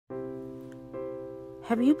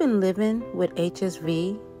Have you been living with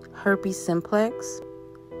HSV, herpes simplex?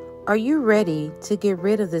 Are you ready to get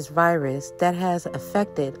rid of this virus that has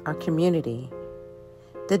affected our community?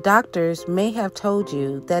 The doctors may have told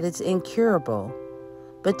you that it's incurable,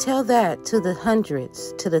 but tell that to the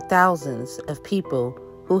hundreds, to the thousands of people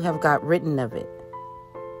who have got rid of it.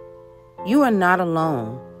 You are not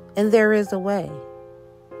alone, and there is a way.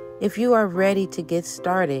 If you are ready to get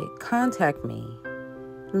started, contact me.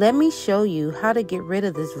 Let me show you how to get rid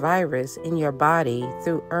of this virus in your body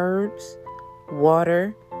through herbs,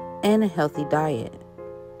 water, and a healthy diet.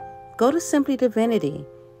 Go to Simply Divinity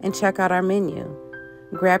and check out our menu.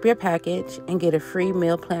 Grab your package and get a free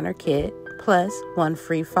meal planner kit plus one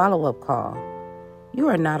free follow-up call. You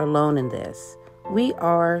are not alone in this. We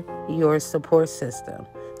are your support system,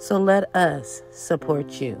 so let us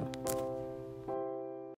support you.